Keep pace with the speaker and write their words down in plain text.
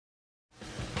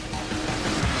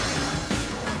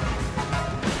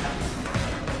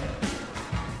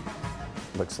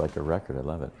Looks like a record, I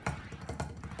love it.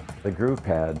 The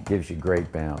GROOVPAD gives you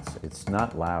great bounce. It's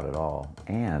not loud at all.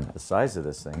 And the size of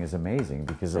this thing is amazing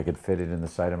because I could fit it in the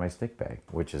side of my stick bag,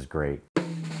 which is great.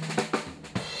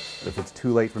 If it's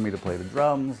too late for me to play the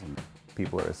drums and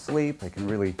people are asleep, I can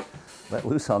really let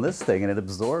loose on this thing and it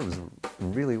absorbs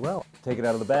really well. Take it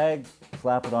out of the bag,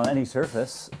 slap it on any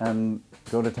surface, and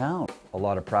go to town. A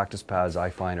lot of practice pads I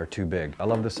find are too big. I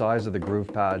love the size of the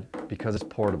GROOVPAD because it's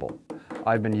portable.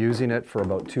 I've been using it for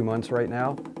about 2 months right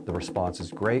now. The response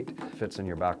is great. Fits in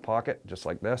your back pocket, just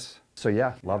like this. So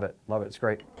yeah, love it, it's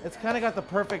great. It's kind of got the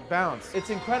perfect bounce.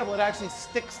 It's incredible, it actually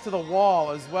sticks to the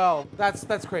wall as well.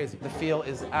 That's crazy. The feel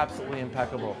is absolutely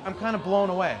impeccable. I'm kind of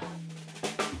blown away.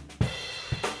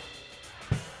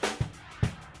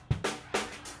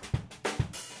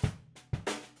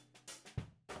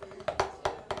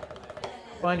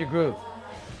 Find your groove.